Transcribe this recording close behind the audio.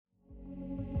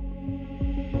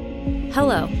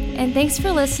Hello, and thanks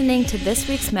for listening to this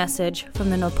week's message from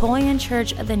the Napoleon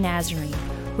Church of the Nazarene,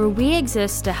 where we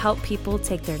exist to help people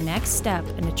take their next step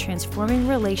in a transforming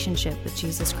relationship with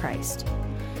Jesus Christ.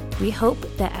 We hope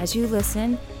that as you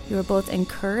listen, you are both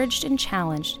encouraged and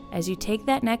challenged as you take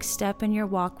that next step in your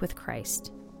walk with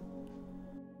Christ.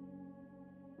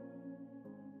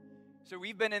 So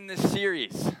we've been in this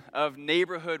series of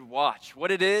Neighborhood Watch,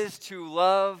 what it is to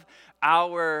love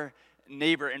our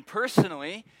neighbor. And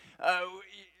personally,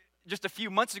 just a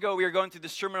few months ago, we were going through the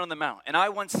Sermon on the Mount. And I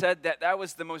once said that that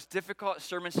was the most difficult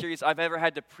sermon series I've ever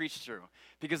had to preach through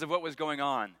because of what was going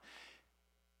on.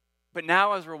 But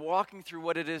now as we're walking through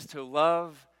what it is to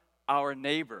love our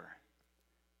neighbor,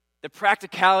 the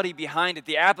practicality behind it,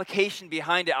 the application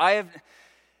behind it,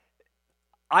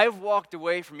 I've walked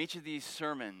away from each of these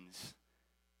sermons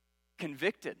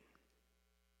convicted.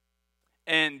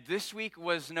 And this week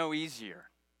was no easier.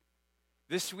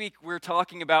 This week we're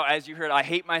talking about, as you heard, I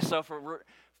hate myself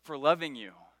for loving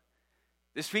you.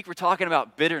 This week we're talking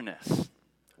about bitterness.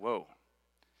 Whoa.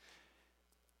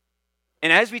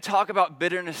 And as we talk about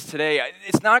bitterness today,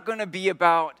 it's not going to be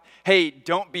about, hey,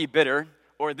 don't be bitter,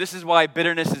 or this is why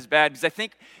bitterness is bad, because I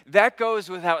think that goes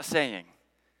without saying.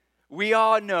 We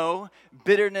all know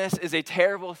bitterness is a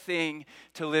terrible thing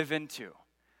to live into.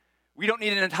 We don't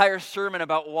need an entire sermon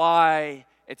about why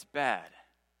it's bad.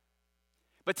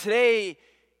 But today,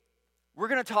 we're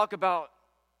going to talk about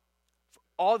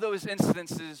all those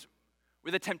instances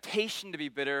where the temptation to be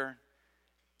bitter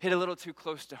hit a little too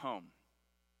close to home.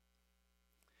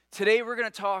 Today, we're going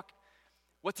to talk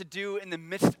what to do in the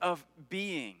midst of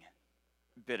being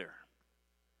bitter.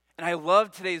 And I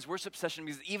love today's worship session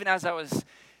because even as I was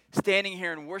standing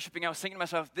here and worshiping, I was thinking to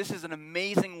myself, this is an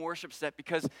amazing worship set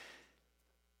because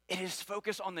it is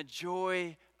focused on the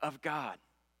joy of God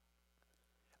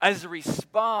as a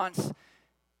response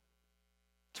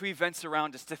to events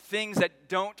around us, to things that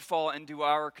don't fall into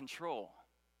our control.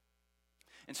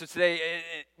 And so today,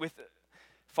 with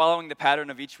following the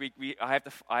pattern of each week, I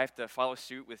have to follow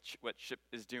suit with what Chip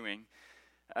is doing,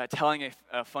 telling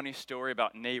a funny story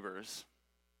about neighbors.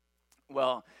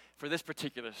 Well, for this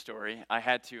particular story, I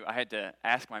had to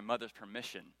ask my mother's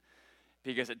permission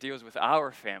because it deals with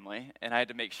our family, and I had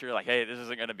to make sure, like, hey, this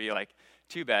isn't going to be, like,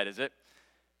 too bad, is it?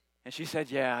 And she said,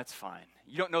 yeah, it's fine.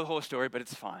 You don't know the whole story, but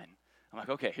it's fine. I'm like,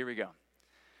 okay, here we go.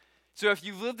 So if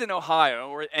you lived in Ohio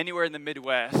or anywhere in the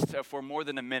Midwest for more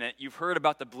than a minute, you've heard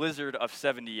about the blizzard of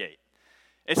 78.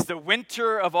 It's the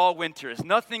winter of all winters.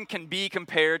 Nothing can be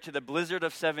compared to the blizzard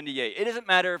of 78. It doesn't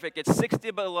matter if it gets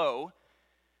 60 below.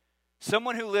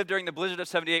 Someone who lived during the blizzard of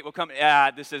 78 will come,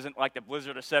 this isn't like the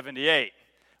blizzard of 78.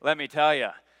 Let me tell you,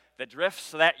 the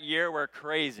drifts that year were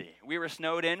crazy. We were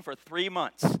snowed in for 3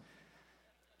 months.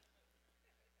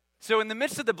 So in the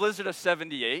midst of the blizzard of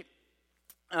 78,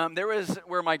 there was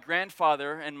where my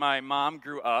grandfather and my mom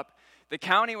grew up. The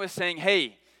county was saying,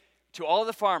 hey, to all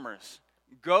the farmers,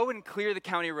 go and clear the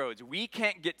county roads. We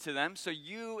can't get to them, so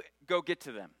you go get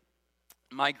to them.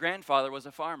 My grandfather was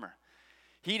a farmer.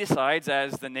 He decides,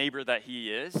 as the neighbor that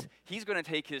he is, he's going to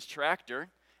take his tractor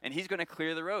and he's going to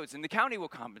clear the roads. And the county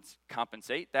will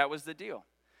compensate. That was the deal.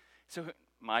 So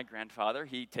my grandfather,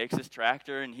 he takes his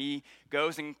tractor and he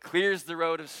goes and clears the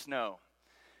road of snow.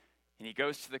 And he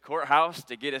goes to the courthouse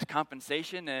to get his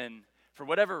compensation. And for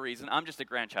whatever reason, I'm just a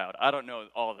grandchild. I don't know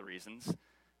all the reasons.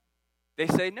 They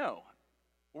say, no,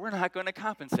 we're not going to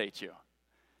compensate you.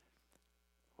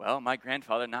 Well, my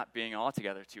grandfather, not being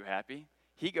altogether too happy,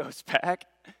 he goes back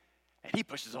and he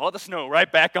pushes all the snow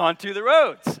right back onto the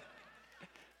roads.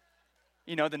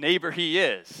 You know, the neighbor he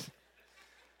is.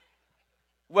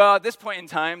 Well, at this point in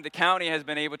time, the county has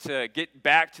been able to get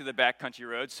back to the backcountry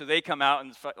roads, so they come out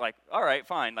and like, all right,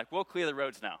 fine, like we'll clear the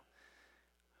roads now.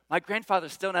 My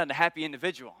grandfather's still not a happy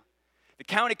individual. The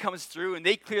county comes through and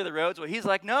they clear the roads. Well, he's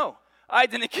like, no, I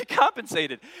didn't get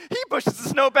compensated. He pushes the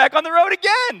snow back on the road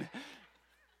again.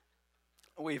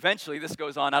 Well, eventually, this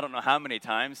goes on, I don't know how many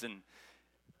times, and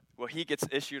he gets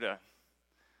issued a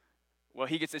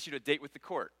date with the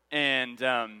court. And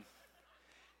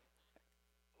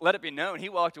let it be known, he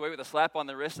walked away with a slap on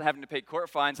the wrist and having to pay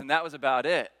court fines, and that was about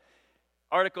it.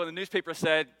 Article in the newspaper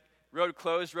said, road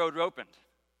closed, road opened.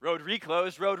 Road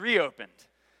reclosed, road reopened.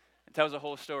 It tells a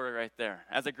whole story right there.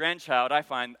 As a grandchild, I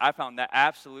found that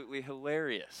absolutely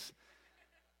hilarious.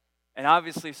 And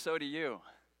obviously, so do you.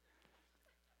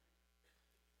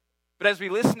 But as we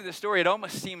listen to the story, it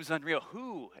almost seems unreal.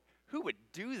 Who would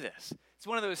do this? It's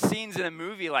one of those scenes in a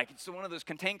movie, like it's one of those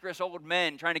cantankerous old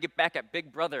men trying to get back at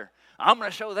Big Brother. I'm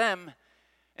going to show them.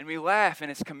 And we laugh,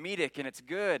 and it's comedic, and it's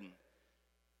good.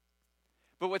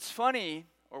 But what's funny,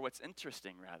 or what's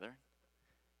interesting rather,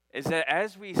 is that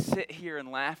as we sit here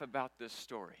and laugh about this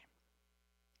story,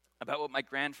 about what my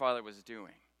grandfather was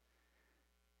doing,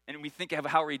 and we think of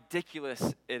how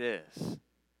ridiculous it is,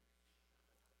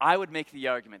 I would make the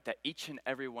argument that each and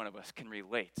every one of us can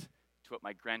relate to what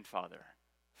my grandfather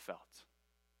felt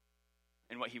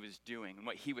and what he was doing and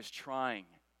what he was trying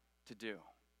to do.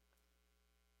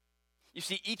 You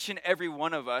see, each and every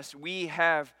one of us, we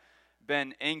have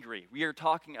been angry. We are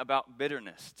talking about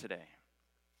bitterness today.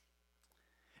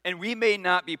 And we may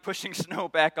not be pushing snow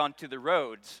back onto the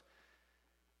roads,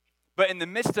 but in the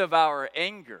midst of our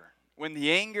anger, when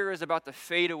the anger is about to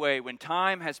fade away, when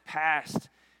time has passed,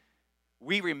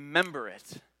 we remember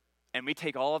it, and we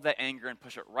take all of that anger and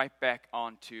push it right back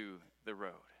onto the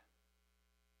road.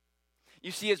 You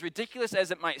see, as ridiculous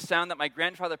as it might sound that my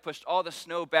grandfather pushed all the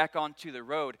snow back onto the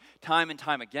road time and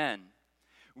time again,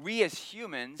 we as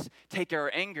humans take our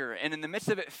anger, and in the midst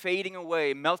of it fading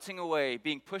away, melting away,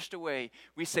 being pushed away,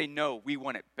 we say, no, we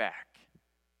want it back.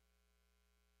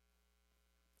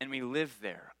 And we live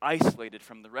there, isolated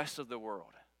from the rest of the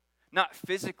world. Not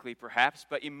physically, perhaps,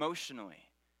 but emotionally,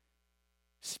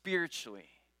 spiritually,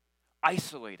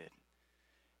 isolated.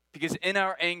 Because in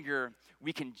our anger,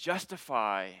 we can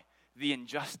justify the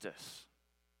injustice.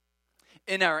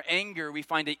 In our anger, we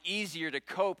find it easier to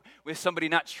cope with somebody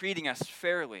not treating us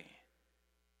fairly.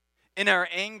 In our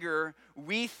anger,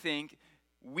 we think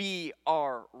we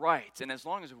are right. And as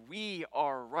long as we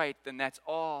are right, then that's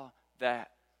all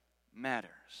that matters.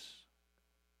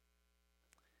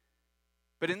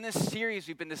 But in this series,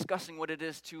 we've been discussing what it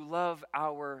is to love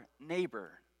our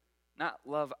neighbor, not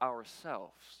love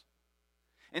ourselves.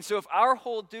 And so if our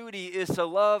whole duty is to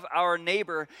love our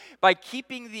neighbor by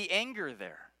keeping the anger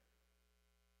there,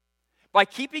 by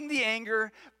keeping the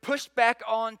anger pushed back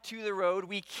onto the road,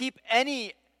 we keep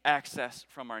any access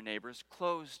from our neighbors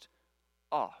closed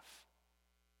off.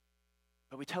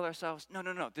 But we tell ourselves,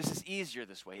 no, this is easier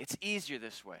this way. It's easier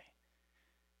this way.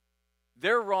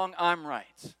 They're wrong, I'm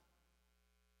right.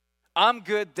 I'm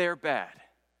good, they're bad.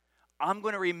 I'm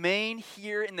going to remain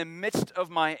here in the midst of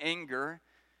my anger,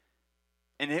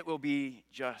 and it will be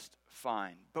just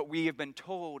fine. But we have been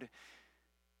told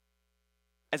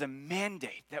as a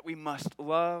mandate that we must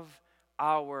love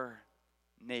our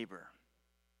neighbor.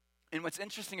 And what's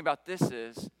interesting about this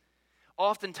is,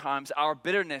 oftentimes our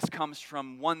bitterness comes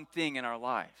from one thing in our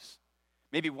lives.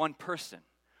 Maybe one person,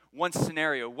 one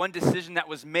scenario, one decision that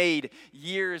was made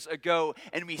years ago,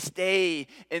 and we stay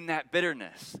in that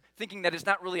bitterness, thinking that it's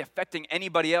not really affecting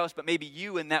anybody else but maybe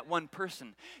you and that one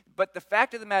person. But the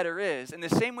fact of the matter is, in the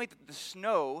same way that the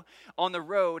snow on the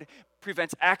road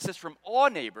prevents access from all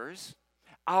neighbors,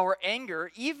 our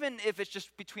anger, even if it's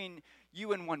just between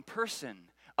you and one person,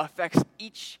 affects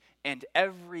each and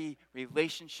every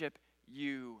relationship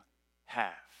you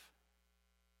have.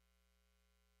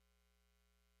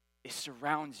 It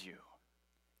surrounds you.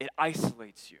 It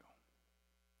isolates you.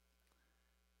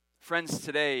 Friends,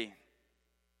 today,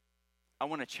 I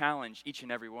want to challenge each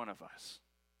and every one of us.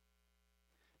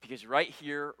 Because right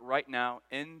here, right now,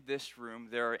 in this room,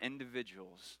 there are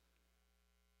individuals,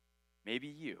 maybe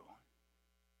you,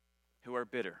 who are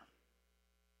bitter.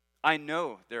 I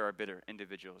know there are bitter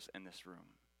individuals in this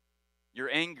room.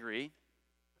 You're angry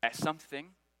at something,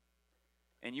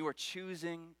 and you are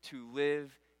choosing to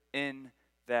live in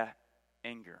that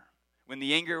anger. When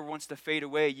the anger wants to fade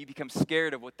away, you become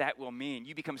scared of what that will mean.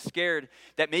 You become scared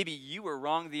that maybe you were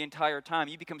wrong the entire time.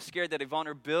 You become scared that a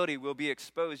vulnerability will be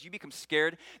exposed. You become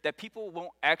scared that people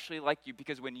won't actually like you,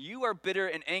 because when you are bitter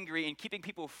and angry and keeping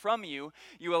people from you,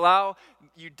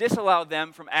 you disallow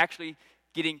them from actually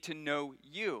getting to know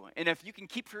you. And if you can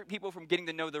keep people from getting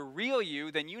to know the real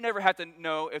you, then you never have to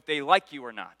know if they like you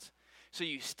or not. So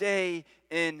you stay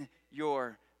in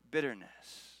your bitterness.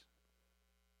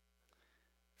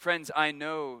 Friends, I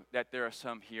know that there are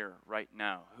some here right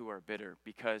now who are bitter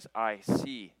because I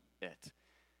see it.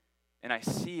 And I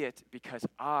see it because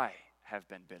I have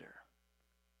been bitter.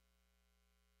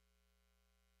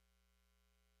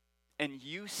 And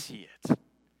you see it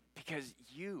because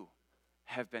you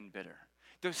have been bitter.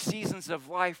 Those seasons of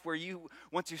life where you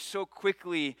want to so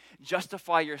quickly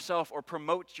justify yourself or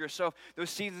promote yourself.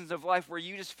 Those seasons of life where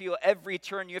you just feel every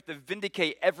turn you have to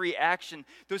vindicate every action.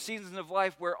 Those seasons of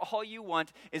life where all you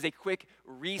want is a quick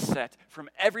reset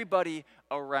from everybody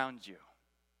around you.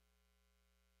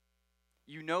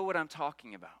 You know what I'm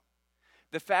talking about.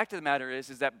 The fact of the matter is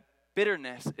that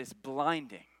bitterness is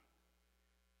blinding.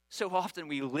 So often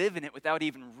we live in it without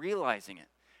even realizing it.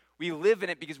 We live in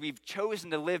it because we've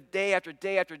chosen to live day after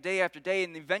day after day after day,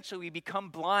 and eventually we become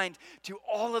blind to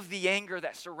all of the anger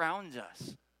that surrounds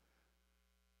us.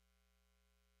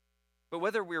 But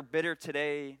whether we're bitter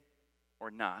today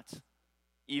or not,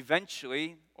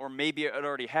 eventually, or maybe it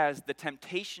already has, the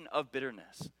temptation of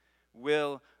bitterness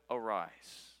will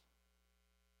arise.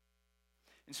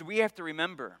 And so we have to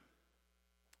remember,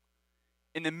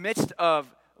 in the midst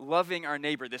of loving our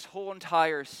neighbor, this whole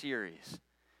entire series,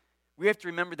 we have to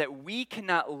remember that we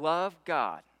cannot love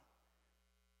God.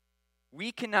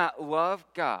 We cannot love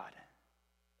God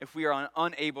if we are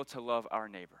unable to love our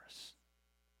neighbors.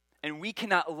 And we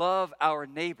cannot love our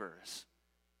neighbors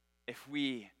if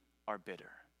we are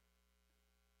bitter.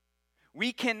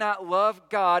 We cannot love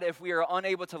God if we are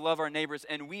unable to love our neighbors,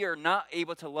 and we are not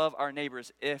able to love our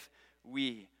neighbors if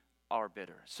we are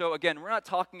bitter. So again, we're not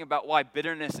talking about why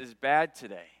bitterness is bad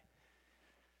today.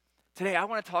 Today, I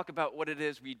want to talk about what it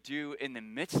is we do in the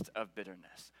midst of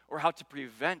bitterness, or how to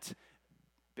prevent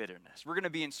bitterness. We're going to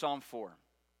be in Psalm 4.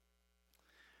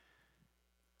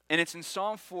 And it's in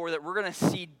Psalm 4 that we're going to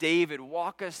see David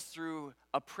walk us through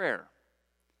a prayer.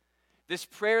 This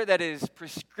prayer that is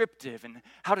prescriptive and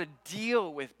how to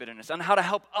deal with bitterness, and how to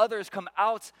help others come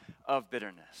out of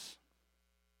bitterness.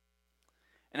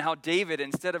 And how David,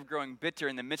 instead of growing bitter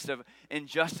in the midst of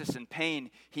injustice and pain,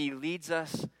 he leads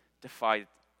us to fight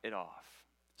it off.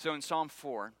 So in Psalm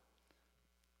 4,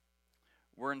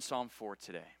 we're in Psalm 4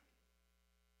 today.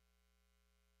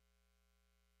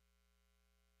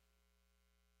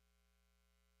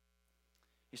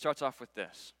 He starts off with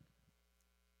this.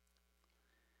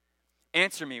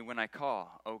 Answer me when I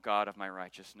call, O God of my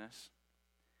righteousness.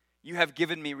 You have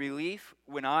given me relief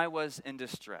when I was in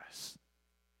distress.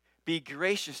 Be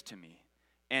gracious to me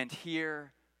and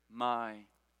hear my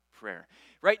prayer.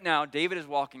 Right now, David is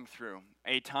walking through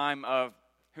a time of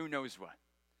who knows what.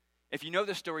 If you know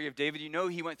the story of David, you know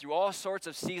he went through all sorts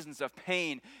of seasons of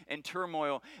pain and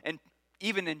turmoil and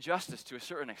even injustice to a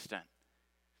certain extent.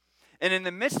 And in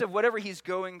the midst of whatever he's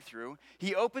going through,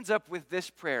 he opens up with this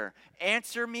prayer,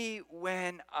 answer me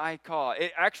when I call.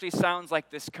 It actually sounds like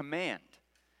this command.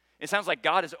 It sounds like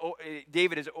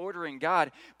David is ordering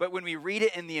God, but when we read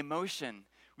it in the emotion,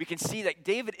 we can see that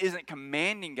David isn't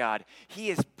commanding God.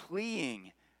 He is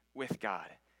pleading with God.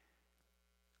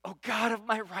 Oh God of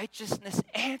my righteousness,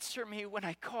 answer me when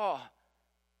I call.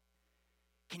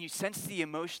 Can you sense the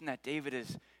emotion that David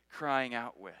is crying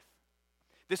out with?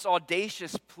 This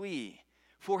audacious plea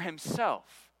for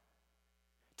himself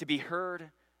to be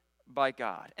heard by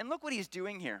God. And look what he's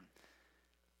doing here.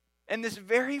 In this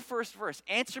very first verse,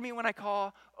 answer me when I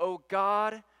call, O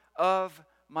God of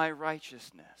my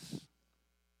righteousness.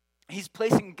 He's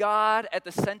placing God at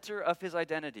the center of his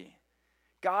identity.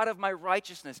 God of my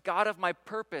righteousness, God of my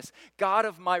purpose, God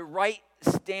of my right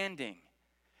standing.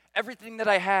 Everything that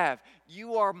I have,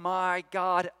 you are my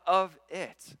God of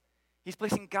it. He's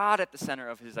placing God at the center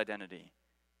of his identity.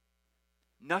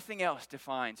 Nothing else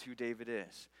defines who David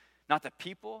is. Not the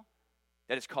people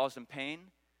that has caused him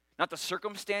pain, not the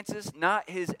circumstances, not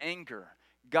his anger.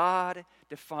 God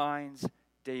defines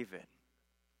David.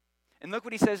 And look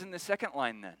what he says in the second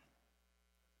line then.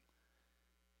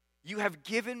 You have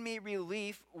given me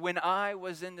relief when I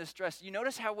was in distress. You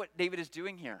notice what David is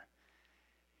doing here?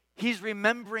 He's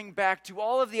remembering back to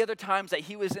all of the other times that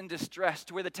he was in distress,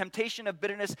 to where the temptation of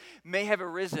bitterness may have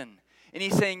arisen. And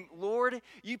he's saying, Lord,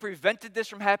 you prevented this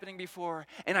from happening before,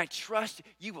 and I trust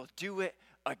you will do it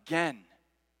again.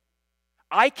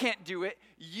 I can't do it.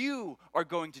 You are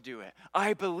going to do it.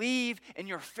 I believe in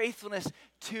your faithfulness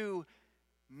to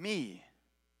me.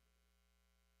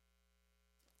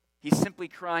 He's simply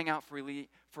crying out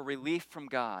for relief from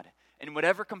God. In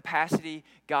whatever capacity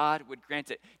God would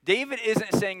grant it. David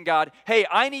isn't saying, God, hey,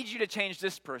 I need you to change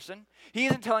this person. He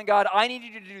isn't telling God, I need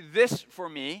you to do this for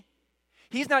me.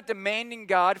 He's not demanding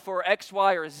God for X,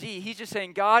 Y, or Z. He's just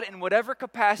saying, God, in whatever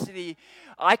capacity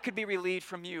I could be relieved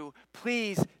from you,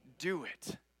 please do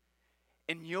it.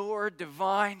 In your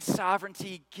divine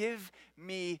sovereignty, give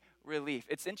me relief.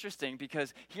 It's interesting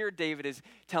because here David is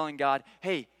telling God,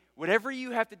 hey, whatever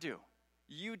you have to do,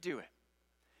 you do it.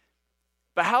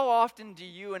 But how often do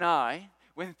you and I,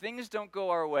 when things don't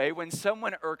go our way, when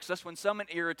someone irks us, when someone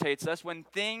irritates us, when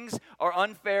things are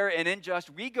unfair and unjust,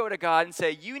 we go to God and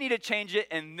say, you need to change it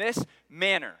in this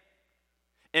manner,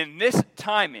 in this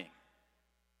timing.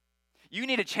 You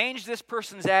need to change this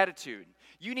person's attitude.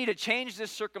 You need to change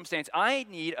this circumstance. I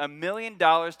need $1 million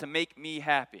to make me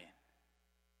happy.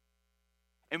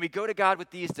 And we go to God with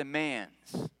these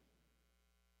demands.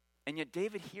 And yet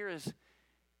David here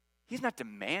he's not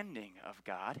demanding of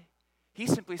God.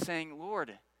 He's simply saying,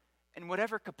 Lord, in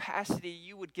whatever capacity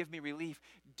you would give me relief,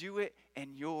 do it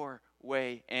in your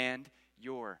way and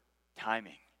your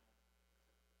timing.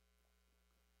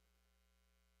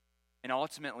 And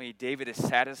ultimately, David is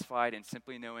satisfied in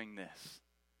simply knowing this,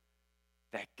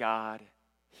 that God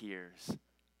hears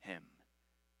him.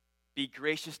 Be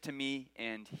gracious to me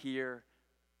and hear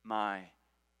my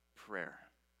prayer.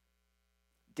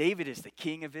 David is the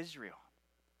king of Israel.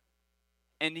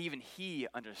 And even he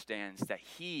understands that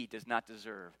he does not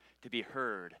deserve to be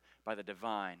heard by the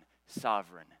divine,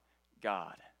 sovereign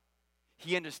God.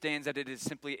 He understands that it is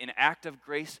simply an act of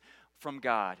grace from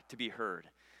God to be heard.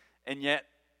 And yet,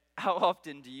 how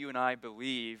often do you and I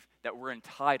believe that we're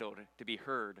entitled to be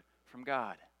heard from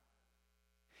God?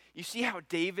 You see how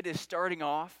David is starting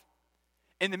off?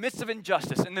 In the midst of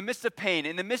injustice, in the midst of pain,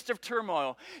 in the midst of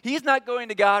turmoil, he's not going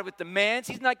to God with demands.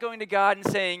 He's not going to God and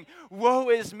saying, woe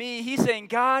is me. He's saying,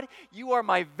 God, you are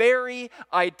my very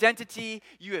identity.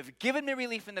 You have given me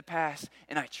relief in the past,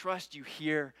 and I trust you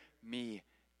hear me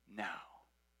now.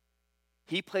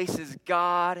 He places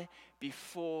God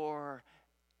before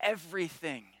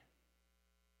everything.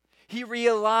 He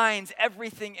realigns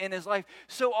everything in his life.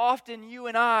 So often you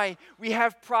and I, we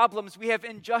have problems, we have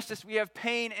injustice, we have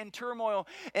pain and turmoil,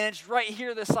 and it's right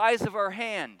here the size of our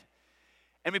hand.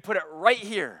 And we put it right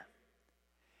here.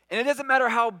 And it doesn't matter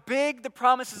how big the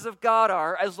promises of God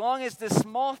are, as long as this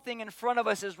small thing in front of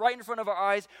us is right in front of our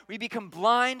eyes, we become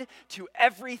blind to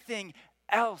everything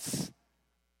else.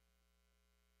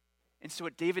 And so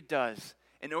what David does,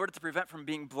 in order to prevent from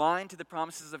being blind to the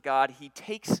promises of God, he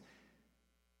takes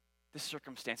the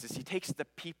circumstances, he takes the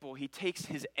people, he takes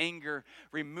his anger,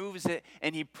 removes it,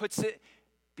 and he puts it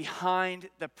behind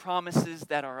the promises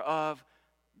that are of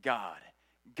God,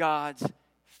 God's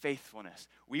faithfulness.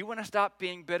 We want to stop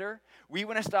being bitter, we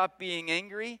want to stop being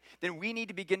angry, then we need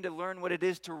to begin to learn what it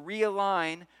is to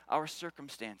realign our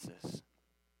circumstances.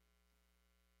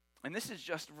 And this is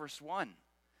just verse 1.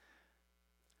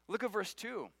 Look at verse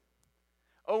 2.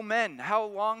 O men, how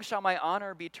long shall my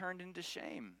honor be turned into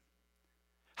shame?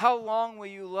 How long will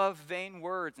you love vain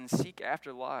words and seek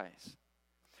after lies?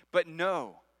 But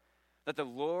know that the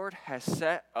Lord has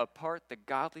set apart the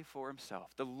godly for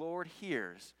himself. The Lord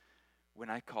hears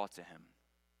when I call to him.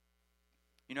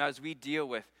 You know, as we deal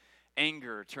with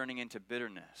anger turning into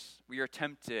bitterness, we are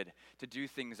tempted to do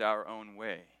things our own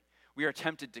way. We are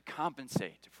tempted to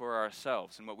compensate for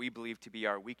ourselves and what we believe to be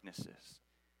our weaknesses.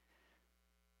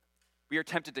 We are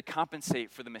tempted to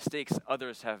compensate for the mistakes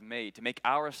others have made, to make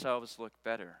ourselves look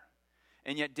better.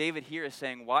 And yet David here is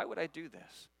saying, why would I do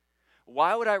this?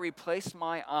 Why would I replace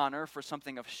my honor for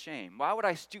something of shame? Why would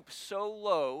I stoop so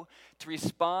low to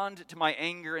respond to my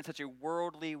anger in such a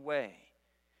worldly way?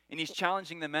 And he's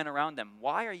challenging the men around them.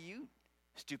 Why are you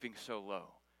stooping so low?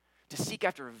 To seek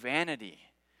after vanity,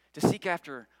 to seek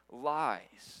after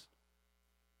lies.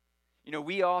 You know,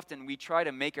 we try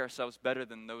to make ourselves better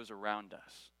than those around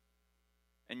us.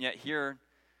 And yet here,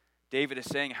 David is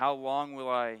saying, how long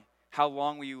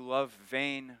will you love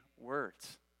vain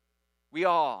words?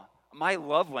 My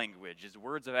love language is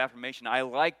words of affirmation. I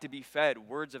like to be fed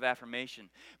words of affirmation.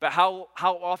 But how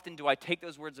often do I take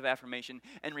those words of affirmation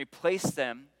and replace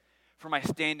them for my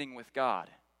standing with God?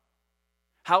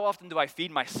 How often do I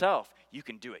feed myself? You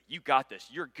can do it. You got this.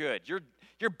 You're good.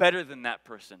 You're better than that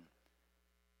person.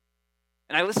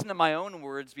 And I listen to my own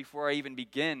words before I even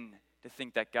begin to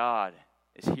think that God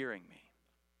is hearing me.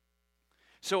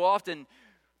 So often,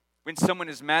 when someone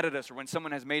is mad at us or when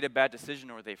someone has made a bad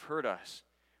decision or they've hurt us,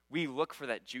 we look for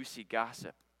that juicy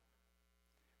gossip.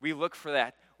 We look for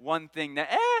that one thing that,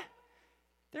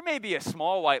 there may be a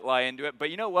small white lie into it, but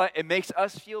you know what? It makes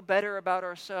us feel better about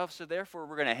ourselves, so therefore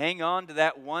we're going to hang on to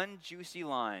that one juicy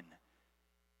line.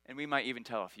 And we might even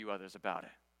tell a few others about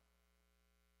it.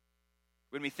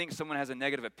 When we think someone has a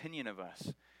negative opinion of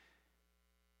us,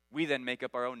 we then make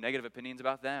up our own negative opinions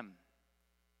about them.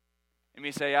 And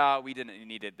we say, we didn't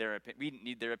need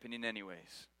their opinion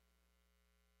anyways.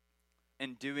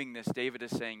 In doing this, David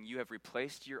is saying, you have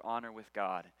replaced your honor with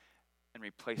God and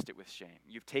replaced it with shame.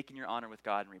 You've taken your honor with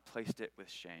God and replaced it with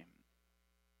shame.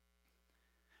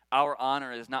 Our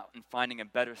honor is not in finding a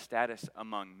better status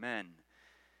among men.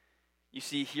 You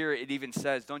see, here it even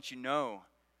says, don't you know,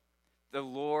 the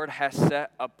Lord has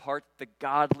set apart the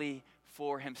godly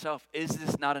for himself. Is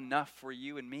this not enough for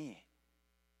you and me?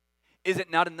 Is it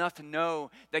not enough to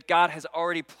know that God has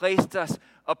already placed us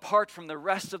apart from the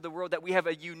rest of the world, that we have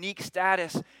a unique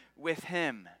status with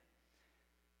him?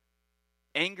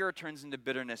 Anger turns into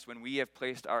bitterness when we have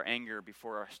placed our anger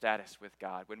before our status with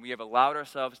God, when we have allowed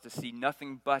ourselves to see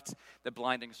nothing but the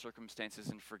blinding circumstances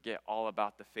and forget all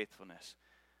about the faithfulness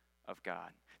of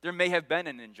God. There may have been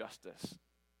an injustice.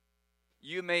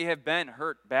 You may have been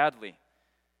hurt badly.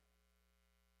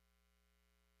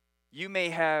 You may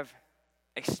have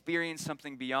experienced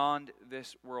something beyond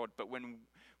this world, but when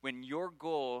when your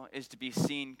goal is to be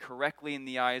seen correctly in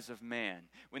the eyes of man,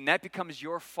 when that becomes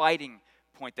your fighting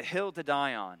point, the hill to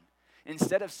die on,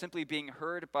 instead of simply being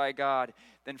heard by God,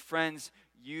 then friends,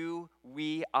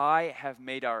 I have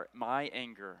made my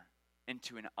anger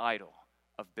into an idol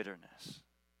of bitterness.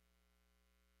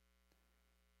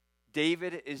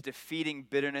 David is defeating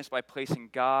bitterness by placing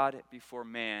God before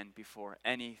man, before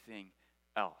anything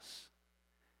else.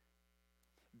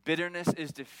 Bitterness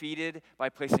is defeated by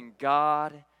placing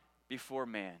God before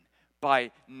man,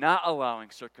 by not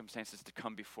allowing circumstances to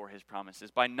come before his promises,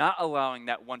 by not allowing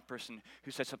that one person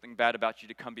who said something bad about you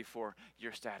to come before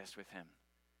your status with him.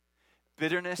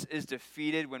 Bitterness is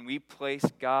defeated when we place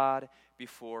God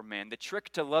before man. The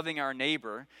trick to loving our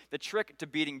neighbor, the trick to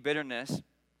beating bitterness,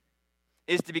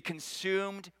 is to be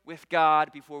consumed with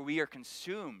God before we are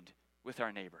consumed with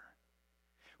our neighbor.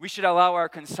 We should allow our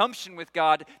consumption with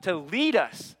God to lead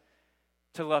us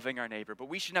to loving our neighbor, but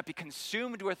we should not be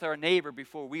consumed with our neighbor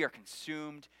before we are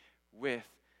consumed with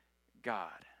God.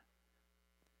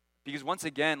 Because once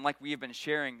again, like we have been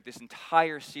sharing this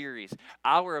entire series,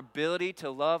 our ability to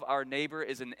love our neighbor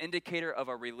is an indicator of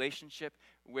our relationship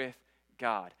with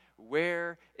God.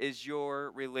 Where is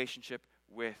your relationship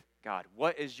with God?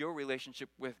 What is your relationship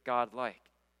with God like?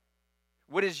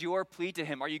 What is your plea to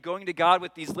him? Are you going to God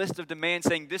with these lists of demands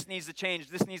saying this needs to change,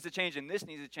 and this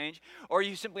needs to change? Or are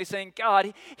you simply saying,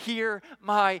 God, hear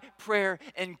my prayer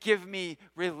and give me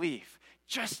relief,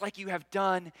 just like you have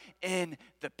done in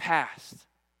the past?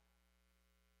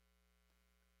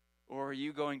 Or are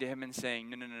you going to him and saying,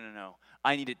 no,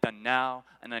 I need it done now,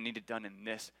 and I need it done in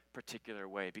this particular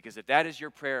way? Because if that is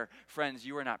your prayer, friends,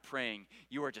 you are not praying,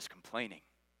 you are just complaining.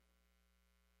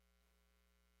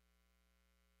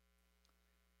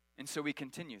 And so we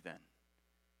continue then.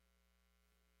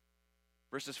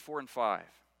 Verses 4 and 5.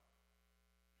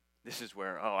 This is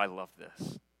where, I love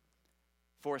this.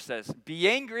 4 says, be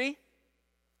angry,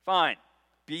 fine,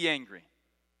 be angry,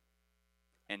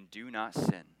 and do not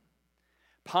sin.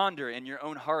 Ponder in your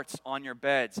own hearts on your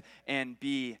beds and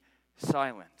be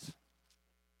silent.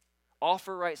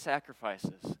 Offer right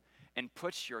sacrifices and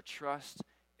put your trust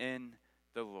in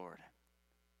the Lord.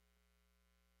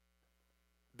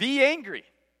 Be angry.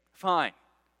 Fine.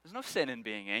 There's no sin in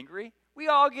being angry. We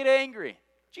all get angry.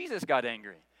 Jesus got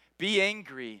angry. Be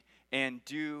angry and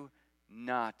do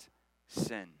not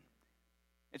sin.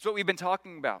 It's what we've been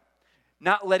talking about.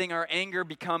 Not letting our anger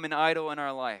become an idol in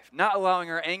our life. Not allowing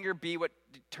our anger be what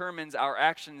determines our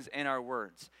actions and our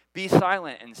words. Be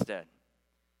silent instead.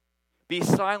 Be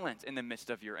silent in the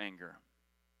midst of your anger.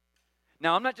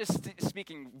 Now, I'm not just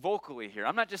speaking vocally here.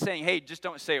 I'm not just saying, hey, just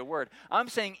don't say a word. I'm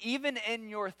saying even in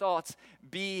your thoughts,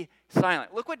 be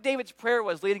silent. Look what David's prayer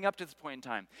was leading up to this point in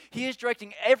time. He is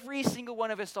directing every single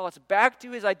one of his thoughts back to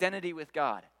his identity with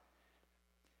God.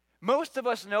 Most of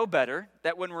us know better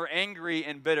that when we're angry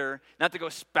and bitter, not to go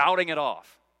spouting it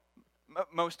off.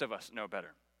 Most of us know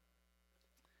better.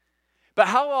 But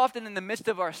how often in the midst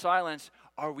of our silence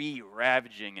are we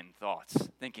ravaging in thoughts,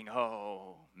 thinking,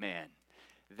 oh, man,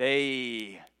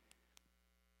 and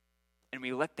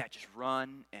we let that just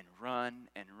run and run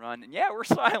and run. And yeah, we're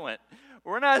silent.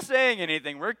 We're not saying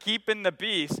anything. We're keeping the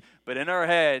peace. But in our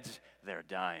heads, they're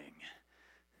dying.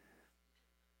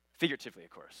 Figuratively, of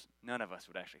course. None of us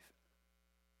would actually,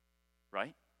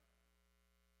 right?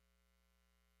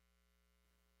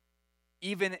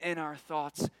 Even in our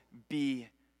thoughts, be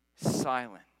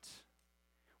silent.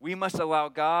 We must allow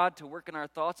God to work in our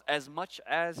thoughts as much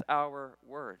as our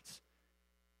words.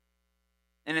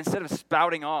 And instead of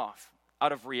spouting off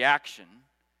out of reaction,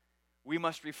 we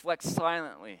must reflect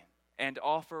silently and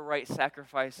offer right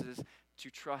sacrifices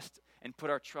to trust and put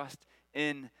our trust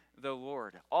in the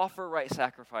Lord. Offer right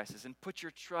sacrifices and put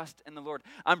your trust in the Lord.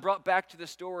 I'm brought back to the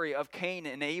story of Cain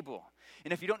and Abel.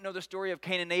 And if you don't know the story of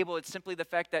Cain and Abel, it's simply the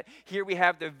fact that here we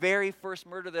have the very first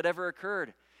murder that ever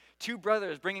occurred. 2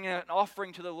 brothers bringing an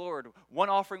offering to the Lord. One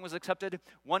offering was accepted,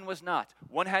 one was not.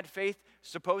 One had faith,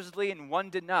 supposedly, and one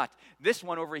did not. This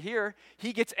one over here,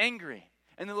 he gets angry.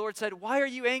 And the Lord said, why are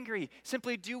you angry?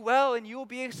 Simply do well and you will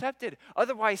be accepted.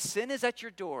 Otherwise, sin is at your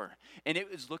door, and it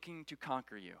is looking to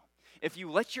conquer you. If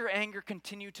you let your anger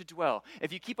continue to dwell,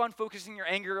 if you keep on focusing your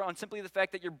anger on simply the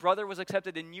fact that your brother was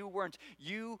accepted and you weren't,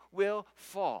 you will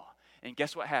fall. And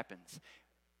guess what happens?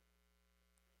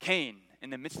 Cain, in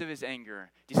the midst of his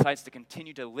anger, decides to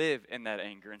continue to live in that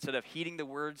anger instead of heeding the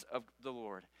words of the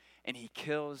Lord, and he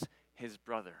kills his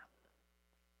brother.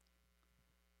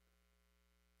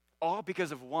 All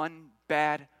because of one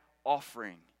bad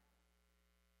offering.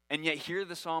 And yet here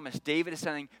the psalmist, David, is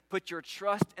saying, put your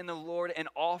trust in the Lord and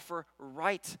offer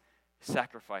right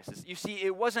sacrifices. You see,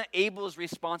 it wasn't Abel's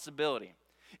responsibility.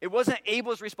 It wasn't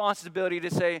Abel's responsibility to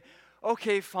say,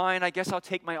 okay, fine, I guess I'll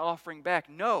take my offering back.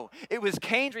 No, it was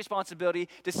Cain's responsibility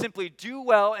to simply do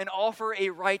well and offer a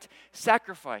right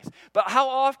sacrifice. But how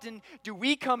often do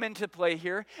we come into play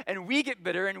here and we get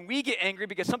bitter and we get angry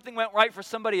because something went right for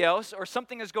somebody else or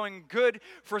something is going good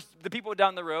for the people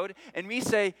down the road, and we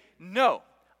say, no,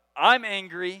 I'm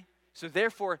angry, so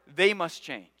therefore they must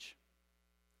change.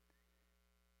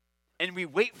 And we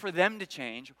wait for them to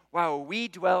change while we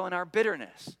dwell in our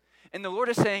bitterness. And the Lord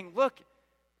is saying, look,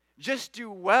 just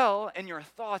do well in your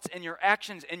thoughts and your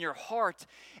actions and your heart,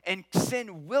 and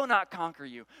sin will not conquer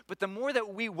you. But the more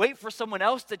that we wait for someone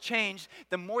else to change,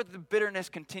 the more the bitterness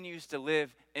continues to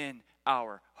live in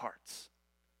our hearts.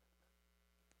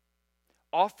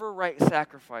 Offer right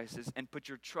sacrifices and put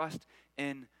your trust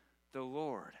in the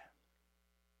Lord.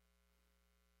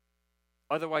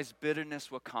 Otherwise, bitterness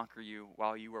will conquer you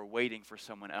while you are waiting for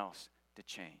someone else to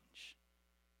change.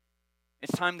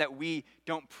 It's time that we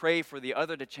don't pray for the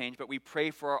other to change, but we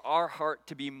pray for our heart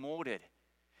to be molded.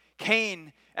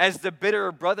 Cain, as the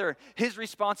bitter brother, his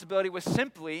responsibility was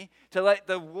simply to let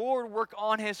the Lord work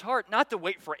on his heart, not to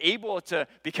wait for Abel to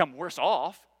become worse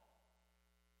off.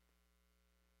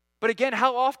 But again,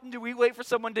 how often do we wait for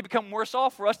someone to become worse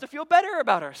off for us to feel better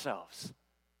about ourselves?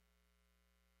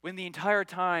 When the entire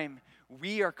time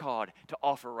we are called to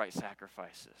offer right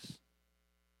sacrifices.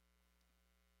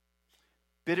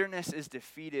 Bitterness is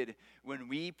defeated when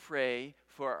we pray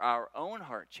for our own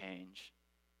heart change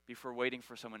before waiting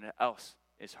for someone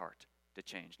else's heart to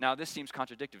change. Now, this seems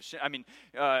contradictory.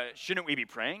 Shouldn't we be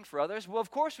praying for others? Well,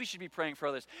 of course we should be praying for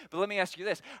others. But let me ask you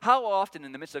this. How often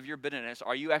in the midst of your bitterness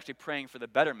are you actually praying for the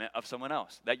betterment of someone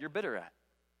else that you're bitter at?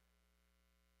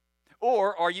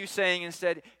 Or are you saying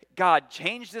instead, God,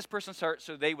 change this person's heart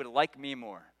so they would like me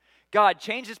more? God,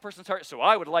 change this person's heart so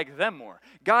I would like them more.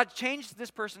 God, change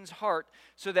this person's heart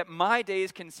so that my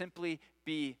days can simply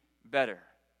be better.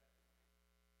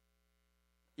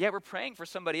 Yeah, we're praying for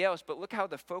somebody else, but look how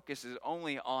the focus is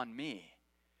only on me.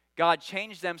 God,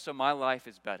 change them so my life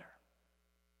is better.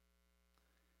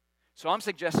 So I'm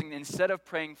suggesting instead of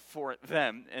praying for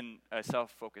them in a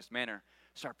self-focused manner,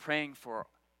 start praying for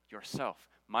yourself,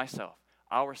 myself,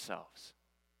 ourselves,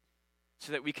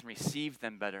 so that we can receive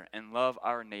them better and love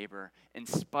our neighbor in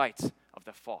spite of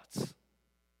the faults,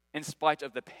 in spite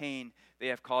of the pain they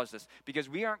have caused us. Because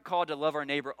we aren't called to love our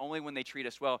neighbor only when they treat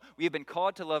us well. We have been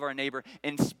called to love our neighbor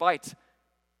in spite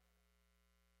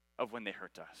of when they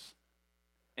hurt us,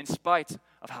 in spite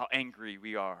of how angry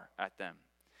we are at them.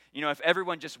 You know, if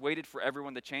everyone just waited for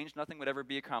everyone to change, nothing would ever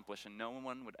be accomplished and no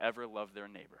one would ever love their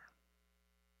neighbor.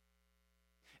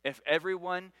 If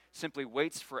everyone simply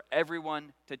waits for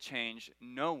everyone to change,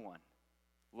 no one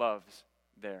loves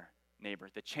their neighbor.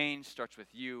 The change starts with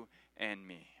you and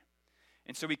me.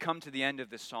 And so we come to the end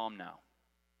of this psalm now.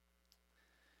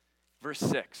 Verse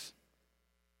 6.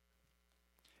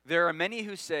 There are many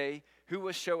who say, who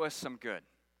will show us some good?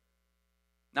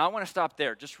 Now I want to stop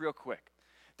there just real quick.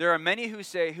 There are many who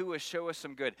say, who will show us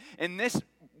some good? In this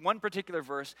one particular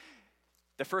verse,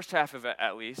 the first half of it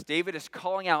at least, David is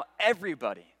calling out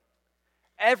everybody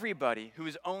who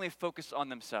is only focused on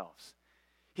themselves.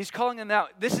 He's calling them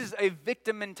out. This is a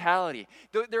victim mentality.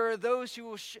 There are those who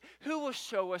will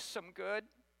show us some good.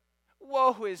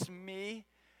 Woe is me.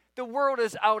 The world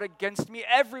is out against me.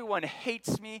 Everyone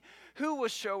hates me. Who will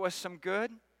show us some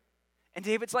good? And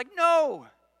David's like, no.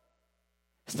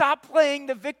 Stop playing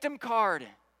the victim card.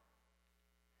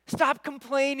 Stop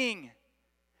complaining.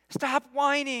 Stop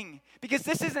whining. Because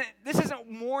this isn't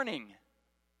mourning.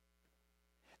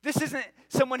 This isn't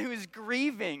someone who is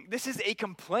grieving. This is a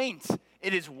complaint.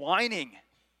 It is whining.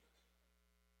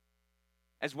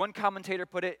 As one commentator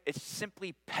put it, it's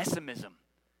simply pessimism.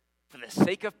 For the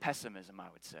sake of pessimism, I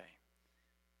would say.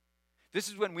 This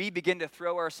is when we begin to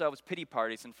throw ourselves pity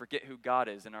parties and forget who God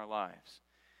is in our lives.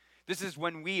 This is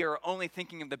when we are only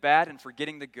thinking of the bad and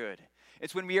forgetting the good.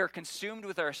 It's when we are consumed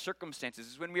with our circumstances.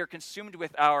 It's when we are consumed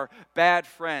with our bad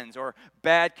friends or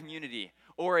bad community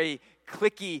or a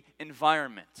cliquey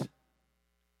environment.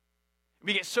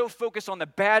 We get so focused on the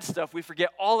bad stuff, we forget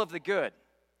all of the good.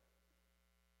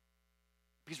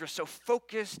 Because we're so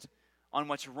focused on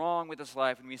what's wrong with this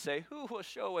life, and we say, who will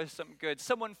show us some good?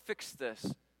 Someone fix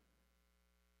this.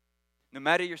 No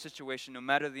matter your situation, no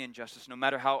matter the injustice, no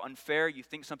matter how unfair you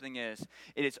think something is,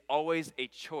 it is always a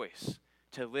choice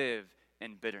to live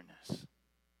in bitterness.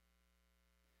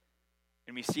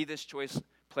 And we see this choice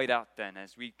played out then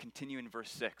as we continue in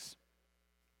verse 6.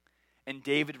 And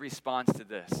David responds to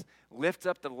this. Lift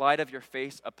up the light of your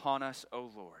face upon us,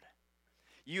 O Lord.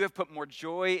 You have put more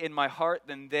joy in my heart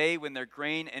than they when their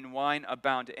grain and wine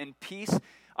abound. In peace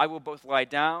I will both lie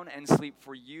down and sleep,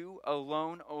 for you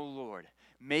alone, O Lord,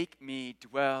 make me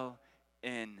dwell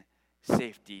in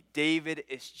safety. David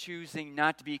is choosing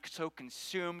not to be so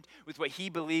consumed with what he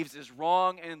believes is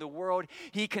wrong in the world.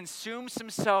 He consumes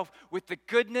himself with the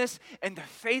goodness and the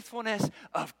faithfulness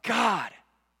of God.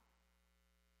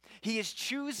 He is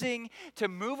choosing to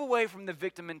move away from the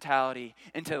victim mentality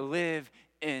and to live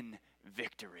in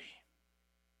victory.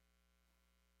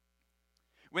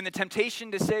 When the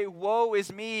temptation to say, woe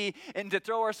is me, and to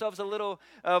throw ourselves a little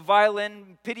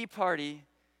violin pity party,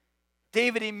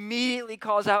 David immediately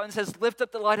calls out and says, lift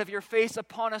up the light of your face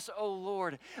upon us, O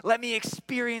Lord. Let me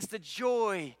experience the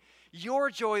joy, your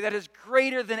joy that is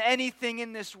greater than anything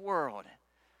in this world.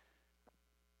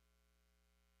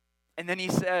 And then he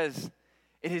says,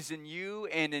 it is in you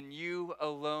and in you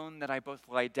alone that I both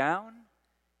lie down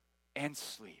and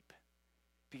sleep,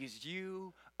 because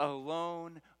you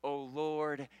alone, O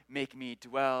Lord, make me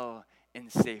dwell in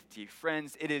safety.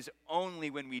 Friends, it is only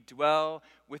when we dwell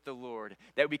with the Lord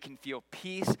that we can feel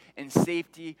peace and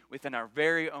safety within our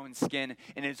very own skin.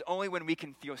 And it is only when we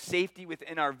can feel safety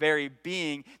within our very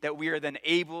being that we are then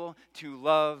able to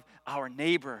love our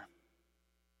neighbor.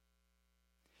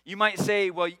 You might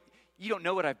say, well, you don't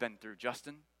know what I've been through,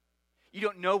 Justin. You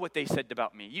don't know what they said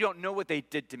about me. You don't know what they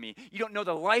did to me. You don't know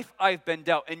the life I've been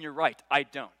dealt. And you're right, I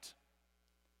don't.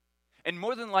 And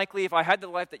more than likely, if I had the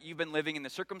life that you've been living in, the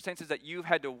circumstances that you've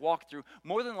had to walk through,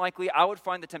 more than likely I would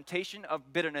find the temptation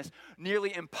of bitterness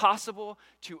nearly impossible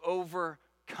to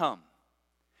overcome.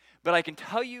 But I can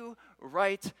tell you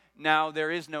right now, there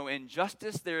is no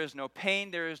injustice, there is no pain,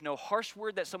 there is no harsh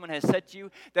word that someone has said to you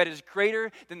that is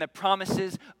greater than the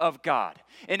promises of God.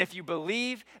 And if you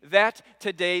believe that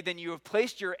today, then you have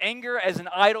placed your anger as an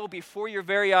idol before your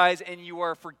very eyes, and you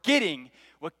are forgetting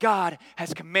what God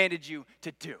has commanded you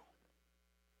to do.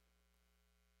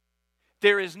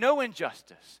 There is no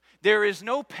injustice. There is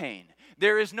no pain.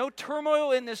 There is no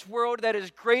turmoil in this world that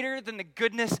is greater than the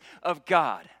goodness of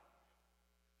God.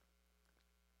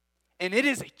 And it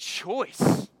is a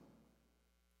choice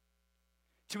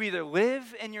to either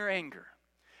live in your anger,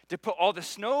 to put all the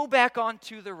snow back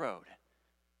onto the road,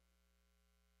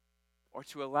 or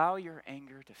to allow your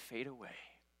anger to fade away,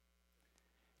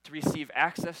 to receive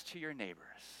access to your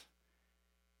neighbors,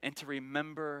 and to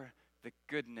remember the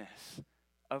goodness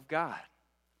of God.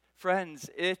 Friends,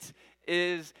 it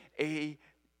is a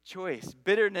choice.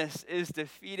 Bitterness is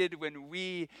defeated when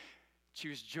we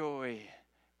choose joy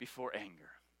before anger.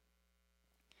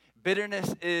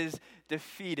 Bitterness is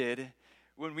defeated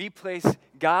when we place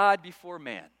God before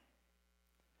man,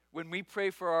 when we pray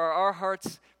for our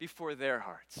hearts before their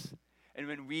hearts, and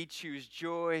when we choose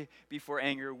joy before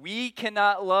anger. We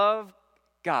cannot love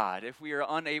God if we are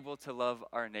unable to love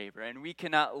our neighbor, and we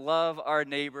cannot love our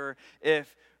neighbor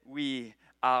if we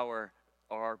are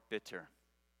bitter.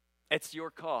 It's your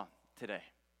call today.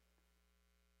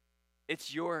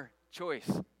 It's your choice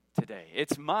today.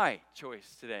 It's my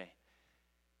choice today.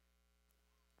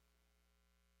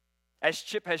 As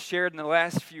Chip has shared in the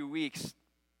last few weeks,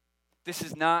 this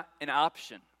is not an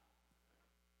option.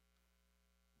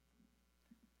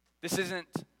 This isn't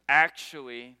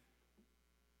actually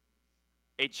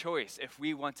a choice if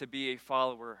we want to be a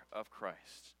follower of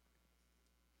Christ.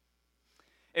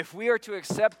 If we are to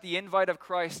accept the invite of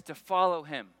Christ to follow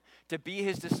him, to be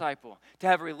his disciple, to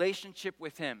have a relationship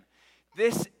with him,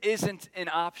 this isn't an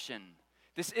option.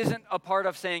 This isn't a part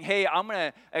of saying, hey, I'm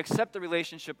going to accept the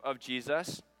relationship of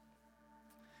Jesus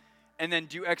and then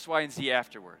do X, Y, and Z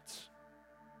afterwards.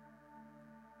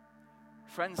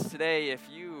 Friends, today, if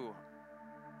you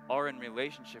are in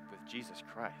relationship with Jesus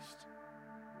Christ,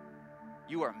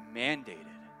 you are mandated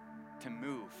to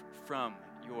move from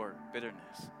your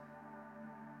bitterness.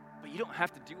 But you don't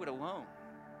have to do it alone.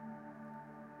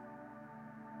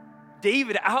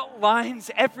 David outlines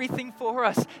everything for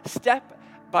us, step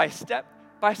by step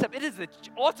by step. It is the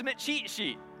ultimate cheat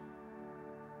sheet.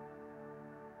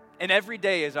 And every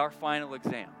day is our final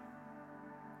exam.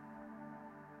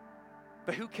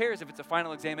 But who cares if it's a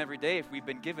final exam every day if we've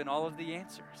been given all of the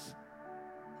answers?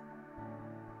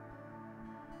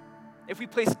 If we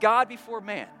place God before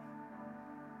man,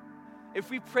 if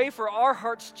we pray for our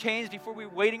hearts changed before we're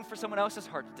waiting for someone else's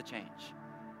heart to change,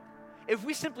 if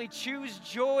we simply choose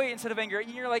joy instead of anger,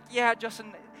 and you're like, yeah,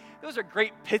 Justin, those are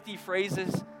great pithy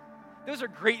phrases. Those are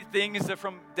great things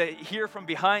to hear from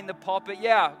behind the pulpit.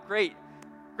 Yeah, great.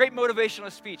 Great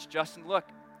motivational speech, Justin. Look,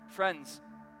 friends,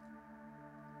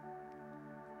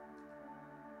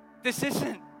 this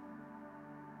isn't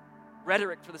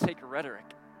rhetoric for the sake of rhetoric.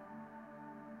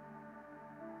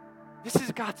 This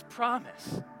is God's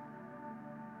promise.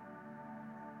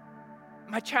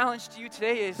 My challenge to you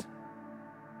today is,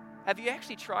 Have you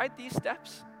actually tried these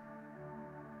steps?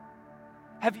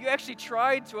 Have you actually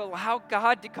tried to allow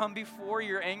God to come before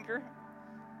your anger?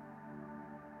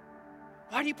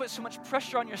 Why do you put so much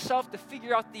pressure on yourself to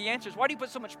figure out the answers? Why do you put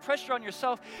so much pressure on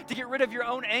yourself to get rid of your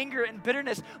own anger and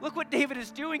bitterness? Look what David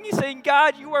is doing. He's saying,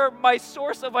 God, you are my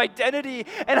source of identity,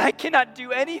 and I cannot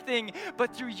do anything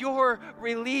but through your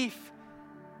relief.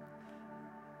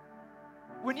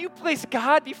 When you place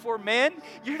God before man,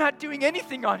 you're not doing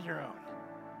anything on your own.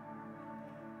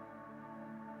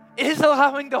 It is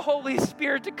allowing the Holy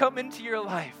Spirit to come into your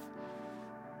life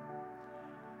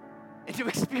and to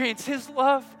experience His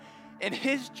love and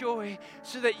His joy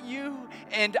so that you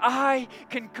and I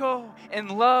can go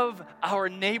and love our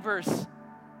neighbors.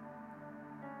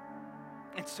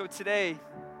 And so today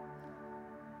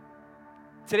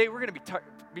we're going to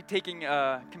be taking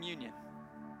communion.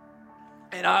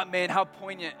 And man, how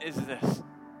poignant is this?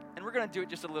 And we're going to do it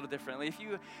just a little differently. If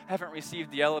you haven't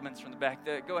received the elements from the back,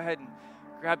 go ahead and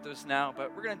grab those now.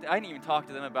 But I didn't even talk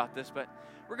to them about this, but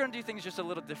we're going to do things just a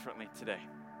little differently today.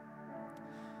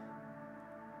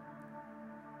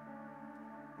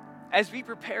 As we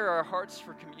prepare our hearts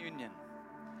for communion,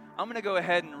 I'm going to go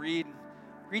ahead and read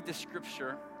the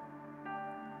scripture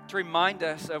to remind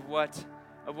us of what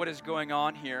is going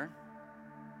on here.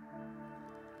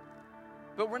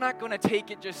 But we're not going to take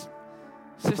it just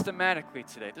systematically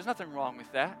today. There's nothing wrong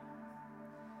with that.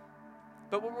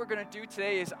 But what we're going to do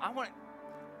today is I want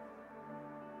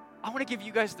to give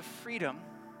you guys the freedom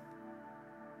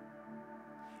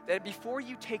that before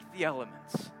you take the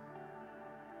elements,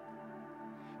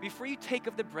 before you take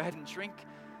of the bread and drink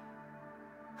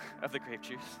of the grape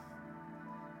juice,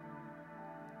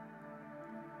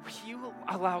 will you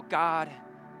allow God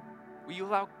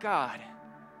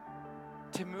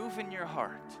to move in your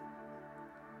heart,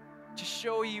 to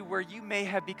show you where you may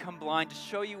have become blind, to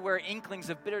show you where inklings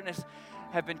of bitterness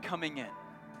have been coming in?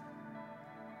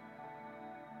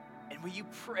 And will you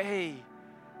pray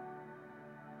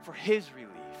for His relief?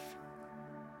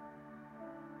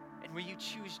 And will you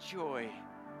choose joy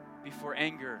before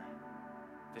anger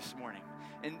this morning?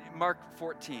 In Mark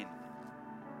 14,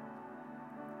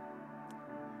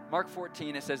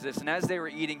 it says this, and as they were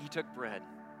eating, He took bread,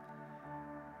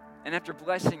 and after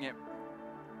blessing it,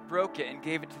 broke it and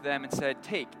gave it to them and said,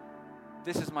 "Take,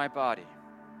 this is my body."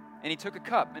 And He took a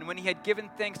cup, and when He had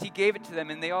given thanks, He gave it to them,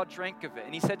 and they all drank of it.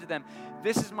 And He said to them,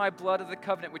 "This is my blood of the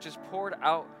covenant, which is poured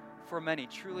out for many.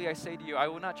 Truly I say to you, I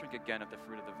will not drink again of the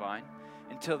fruit of the vine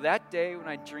until that day when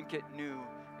I drink it new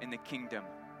in the kingdom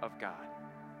of God."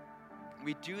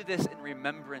 We do this in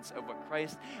remembrance of what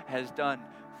Christ has done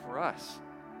for us.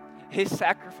 His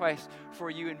sacrifice for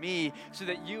you and me, so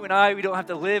that you and I, we don't have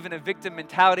to live in a victim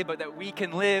mentality, but that we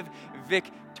can live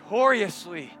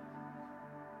victoriously.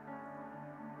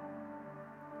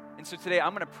 And so today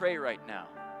I'm going to pray right now.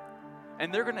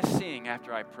 And they're going to sing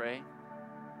after I pray. And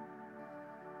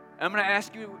I'm going to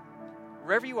ask you,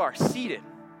 wherever you are, seated,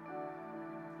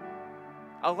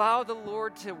 allow the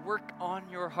Lord to work on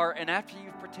your heart. And after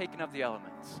you've partaken of the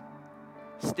elements,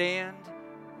 stand,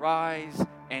 rise,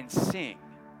 and sing.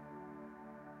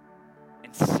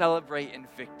 And celebrate in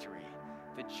victory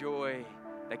the joy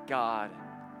that God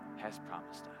has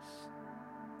promised us.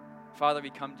 Father,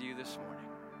 we come to you this morning,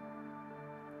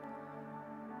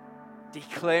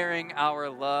 declaring our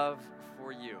love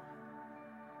for you,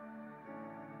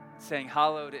 saying,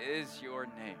 hallowed is your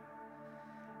name.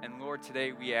 And Lord,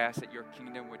 today we ask that your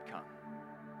kingdom would come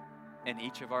in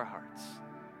each of our hearts,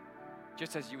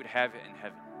 just as you would have it in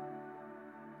heaven.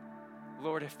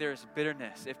 Lord, if there is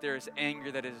bitterness, if there is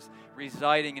anger that is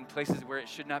residing in places where it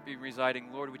should not be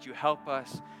residing, Lord, would you help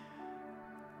us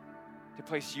to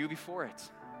place you before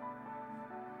it?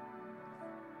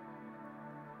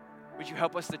 Would you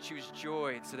help us to choose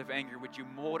joy instead of anger? Would you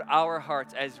mold our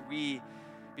hearts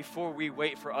before we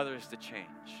wait for others to change?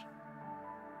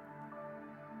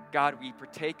 God, we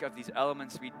partake of these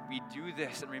elements. We do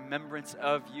this in remembrance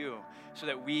of you so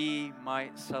that we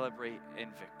might celebrate in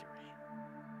victory.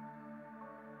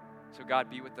 So God,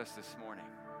 be with us this morning.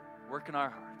 Work in our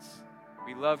hearts.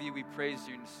 We love you. We praise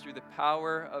you. And it's through the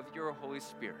power of your Holy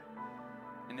Spirit,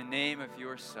 in the name of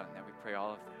your Son, that we pray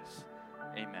all of this.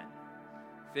 Amen.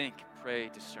 Think, pray,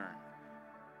 discern,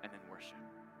 and then worship.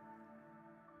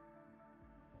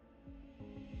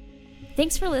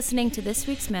 Thanks for listening to this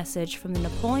week's message from the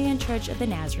Napoleon Church of the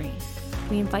Nazarene.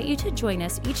 We invite you to join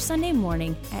us each Sunday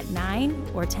morning at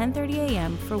 9 or 10:30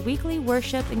 a.m. for weekly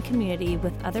worship and community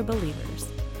with other believers.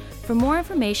 For more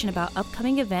information about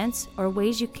upcoming events or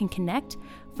ways you can connect,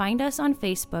 find us on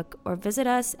Facebook or visit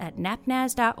us at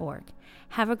napnaz.org.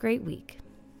 Have a great week.